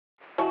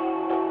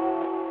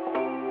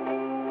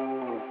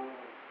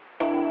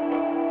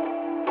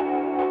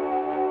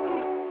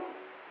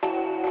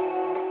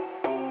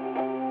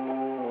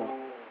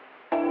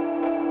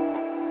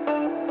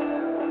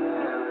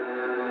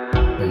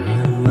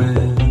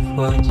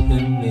to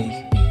make me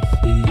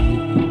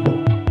feel.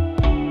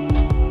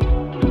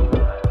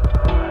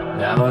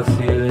 Now I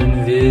feel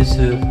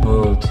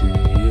invisible to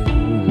you,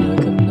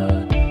 like I'm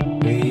not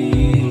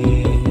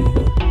real.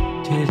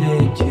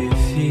 Didn't you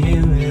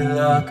feel me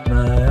lock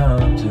my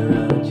arms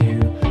around you?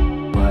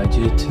 Why'd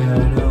you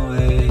turn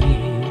away?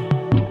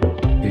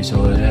 Here's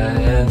what I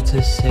have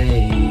to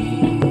say.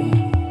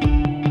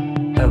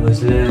 I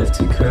was left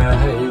to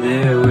cry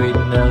there,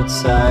 waiting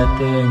outside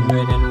there,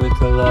 grinning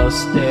with a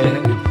lost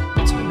stare.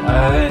 That's when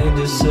I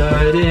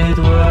decided,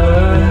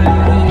 why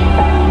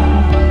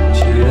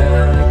should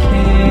I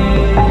care?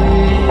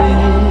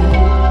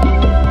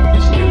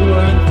 'Cause you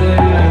weren't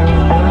there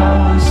when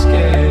I was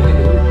scared.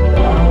 I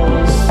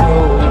was so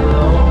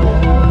alone.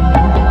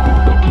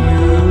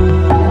 You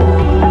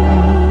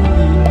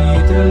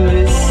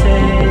needless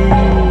say,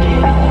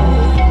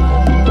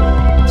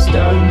 I'm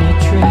starting to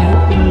trip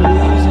and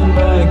losing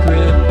my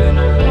grip, and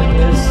I'm in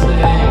this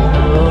thing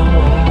alone.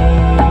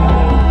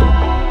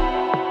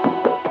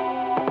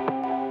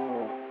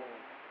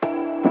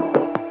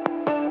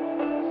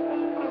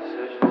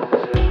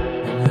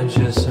 And I'm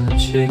just some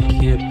chick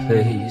you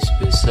place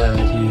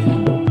beside you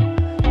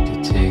to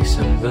take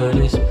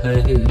somebody's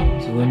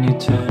place. When you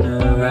turn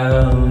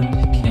around,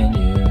 can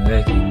you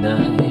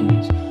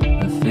recognize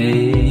my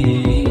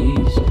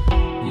face?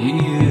 You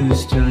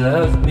used to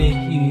love me,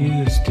 you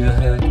used to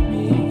hurt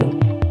me.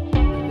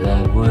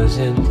 That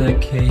wasn't the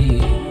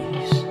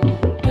case.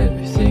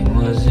 Everything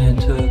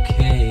wasn't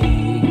okay.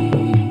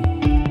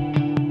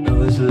 I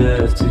was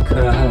left to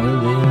cry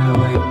there,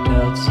 waiting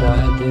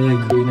outside there,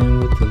 greeting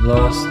with the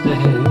lost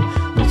there.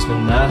 That's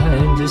when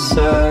I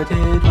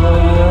decided,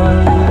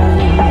 why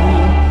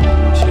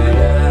should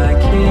I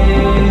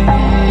care?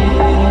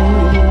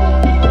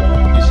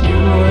 'Cause you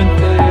weren't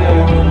there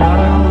when I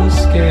was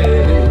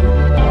scared.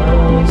 I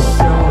was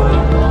so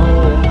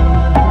alone.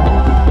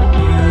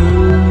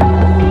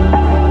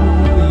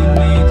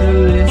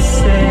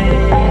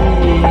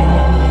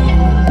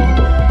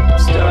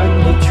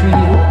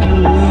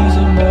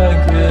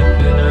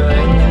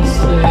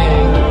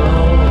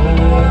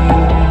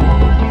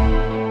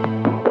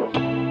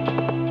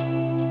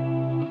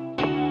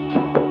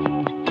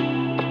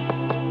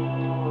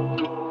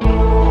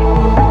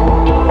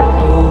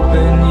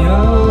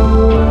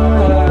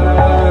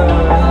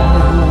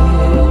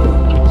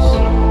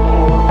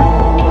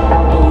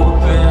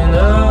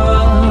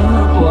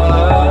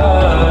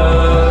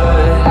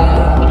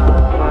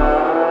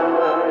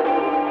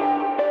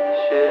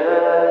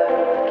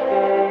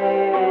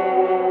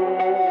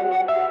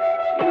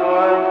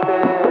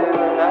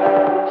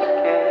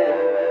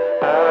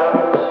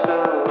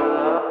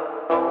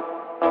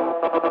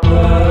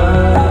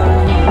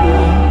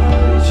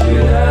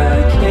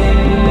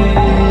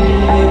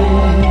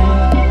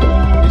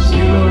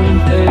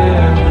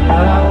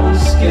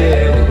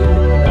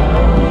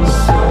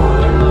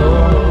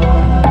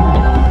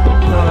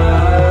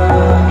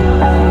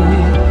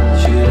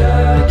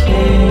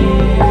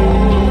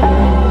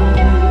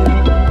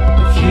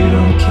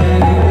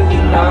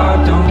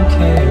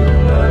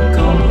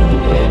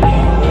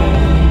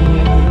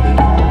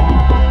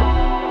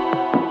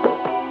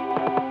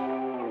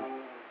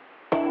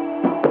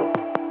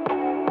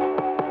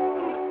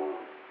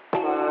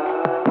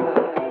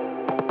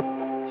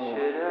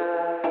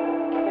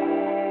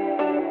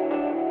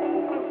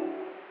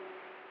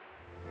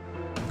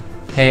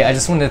 Hey, I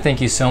just wanted to thank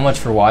you so much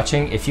for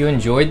watching. If you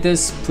enjoyed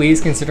this, please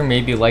consider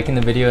maybe liking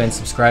the video and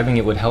subscribing.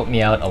 It would help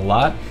me out a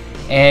lot.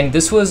 And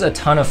this was a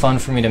ton of fun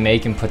for me to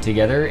make and put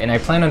together, and I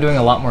plan on doing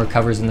a lot more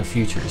covers in the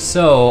future.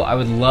 So I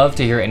would love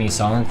to hear any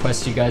song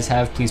requests you guys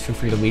have. Please feel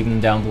free to leave them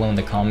down below in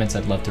the comments.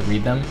 I'd love to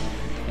read them.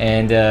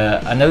 And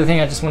another thing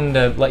I just wanted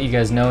to let you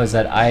guys know is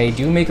that I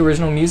do make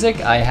original music.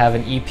 I have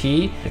an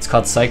EP, it's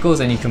called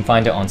Cycles, and you can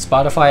find it on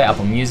Spotify,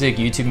 Apple Music,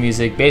 YouTube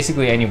Music,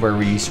 basically anywhere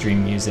where you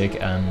stream music,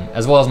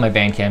 as well as my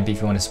Bandcamp if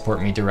you want to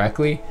support me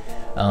directly.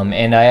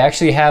 And I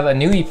actually have a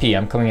new EP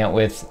I'm coming out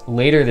with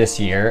later this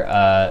year.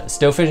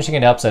 Still finishing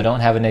it up, so I don't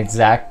have an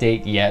exact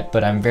date yet,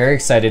 but I'm very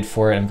excited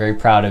for it. I'm very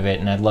proud of it,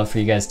 and I'd love for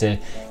you guys to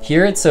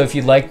hear it. So if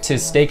you'd like to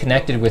stay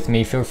connected with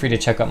me, feel free to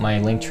check out my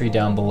link tree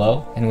down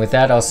below. And with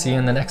that, I'll see you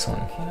in the next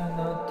one.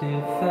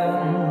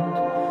 Defend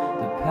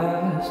the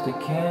past, I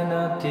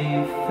cannot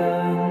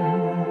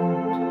defend.